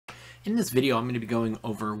In this video, I'm going to be going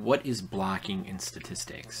over what is blocking in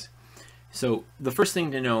statistics. So the first thing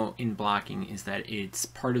to know in blocking is that it's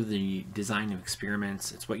part of the design of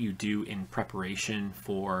experiments. It's what you do in preparation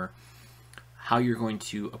for how you're going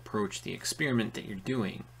to approach the experiment that you're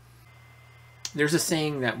doing. There's a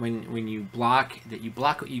saying that when you block, that you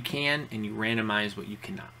block what you can and you randomize what you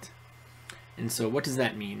cannot. And so what does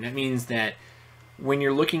that mean? That means that when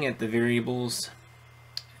you're looking at the variables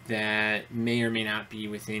that may or may not be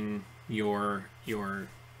within your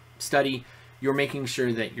study, you're making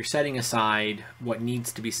sure that you're setting aside what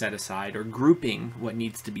needs to be set aside or grouping what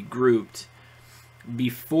needs to be grouped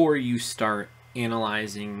before you start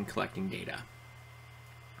analyzing and collecting data.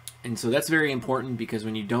 And so that's very important, because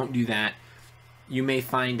when you don't do that, you may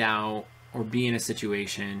find out or be in a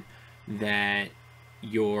situation that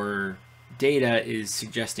your data is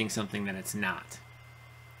suggesting something that it's not.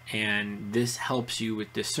 And this helps you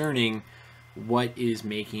with discerning what is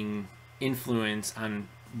making influence on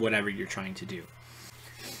whatever you're trying to do.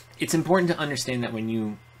 It's important to understand that when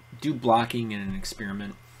you do blocking in an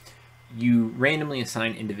experiment, you randomly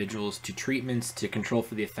assign individuals to treatments to control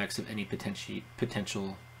for the effects of any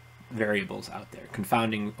potential variables out there,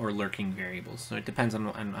 confounding or lurking variables. So it depends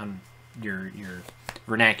on your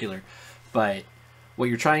vernacular. But what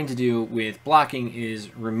you're trying to do with blocking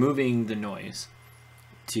is removing the noise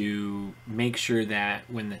to make sure that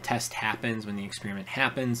when the test happens, when the experiment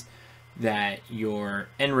happens, that your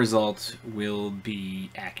end result will be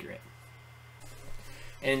accurate.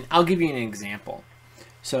 And I'll give you an example.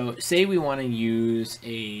 So say we want to use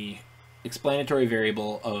a explanatory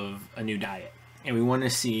variable of a new diet, and we want to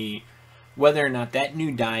see whether or not that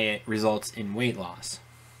new diet results in weight loss.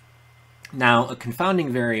 Now, a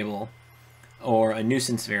confounding variable or a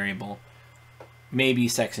nuisance variable may be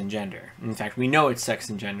sex and gender. In fact, we know it's sex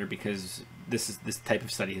and gender because this type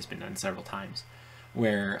of study has been done several times,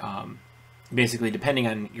 where basically, depending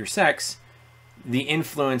on your sex, the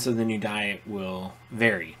influence of the new diet will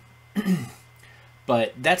vary.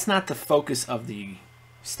 But that's not the focus of the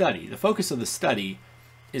study. The focus of the study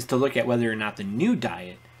is to look at whether or not the new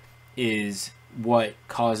diet is what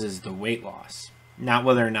causes the weight loss, not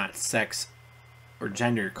whether or not sex or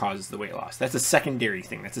gender causes the weight loss. That's a secondary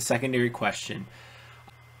thing. That's a secondary question.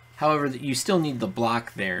 However, you still need the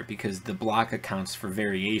block there, because the block accounts for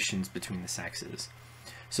variations between the sexes.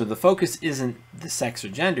 So the focus isn't the sex or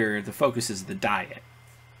gender, the focus is the diet.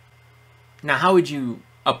 Now, how would you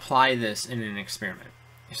apply this in an experiment?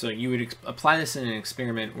 So you would apply this in an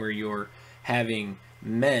experiment where you're having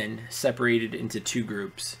men separated into two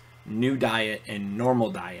groups, new diet and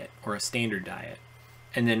normal diet, or a standard diet,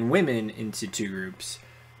 and then women into two groups,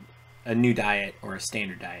 a new diet or a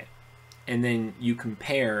standard diet. And then you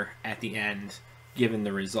compare at the end, given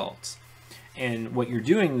the results. And what you're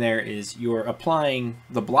doing there is you're applying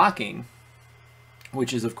the blocking,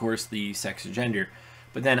 which is of course the sex or gender,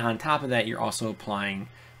 but then on top of that you're also applying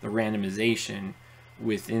the randomization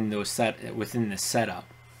within the setup.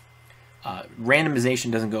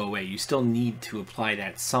 Randomization doesn't go away. You still need to apply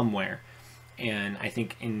that somewhere. And I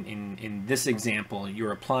think in this example,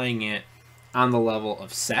 you're applying it on the level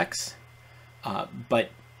of sex, but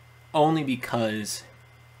only because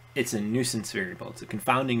it's a nuisance variable. It's a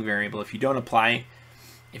confounding variable. If you don't apply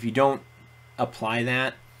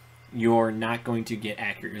that, you're not going to get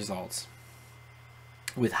accurate results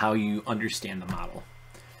with how you understand the model.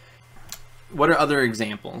 What are other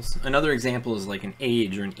examples? Another example is like an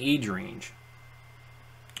age or an age range.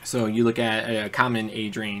 So you look at a common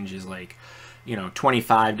age range is like,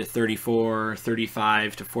 25 to 34,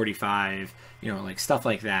 35 to 45, like stuff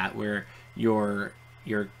like that, where you're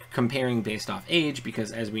comparing based off age,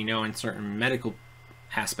 because as we know in certain medical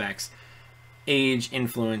aspects, age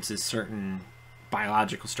influences certain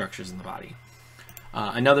biological structures in the body.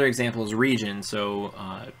 Another example is region. So,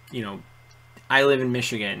 I live in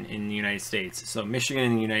Michigan in the United States. So Michigan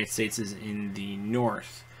in the United States is in the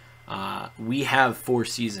north. We have 4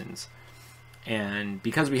 seasons. And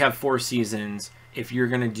because we have 4 seasons, if you're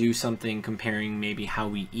going to do something comparing maybe how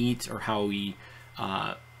we eat or how we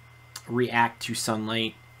react to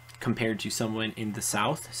sunlight compared to someone in the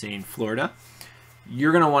south, say in Florida,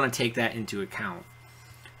 you're going to want to take that into account.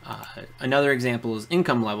 Another example is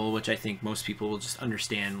income level, which I think most people will just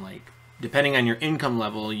understand. Like, depending on your income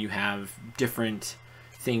level, you have different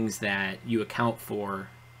things that you account for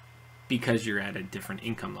because you're at a different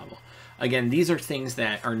income level. Again, these are things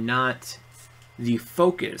that are not the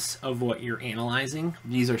focus of what you're analyzing.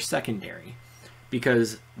 These are secondary,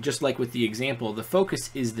 because just like with the example, the focus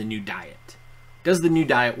is the new diet. Does the new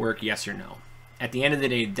diet work, yes or no? At the end of the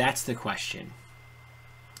day, that's the question.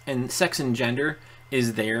 And sex and gender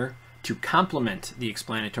is there to complement the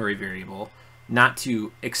explanatory variable, not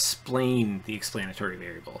to explain the explanatory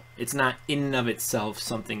variable. It's not in and of itself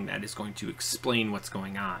something that is going to explain what's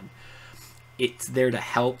going on. It's there to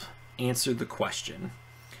help answer the question.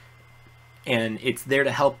 And it's there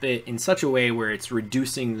to help it in such a way where it's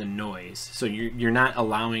reducing the noise. So you're not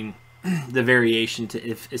allowing the variation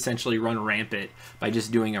to essentially run rampant by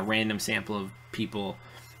just doing a random sample of people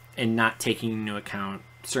and not taking into account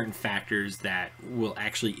certain factors that will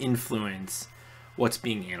actually influence what's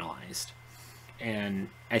being analyzed. And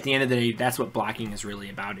at the end of the day, that's what blocking is really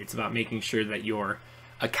about. It's about making sure that you're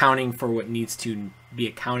accounting for what needs to be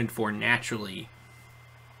accounted for naturally,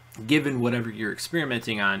 given whatever you're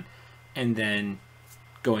experimenting on, and then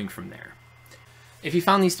going from there. If you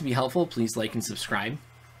found these to be helpful, please like and subscribe.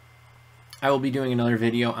 I will be doing another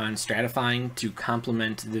video on stratifying to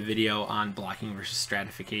complement the video on blocking versus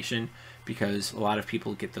stratification, because a lot of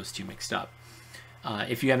people get those two mixed up.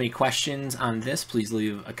 If you have any questions on this, please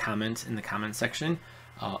leave a comment in the comment section,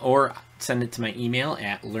 or send it to my email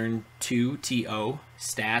at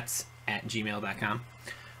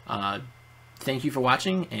learn2tostats@gmail.com. Thank you for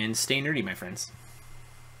watching, and stay nerdy, my friends.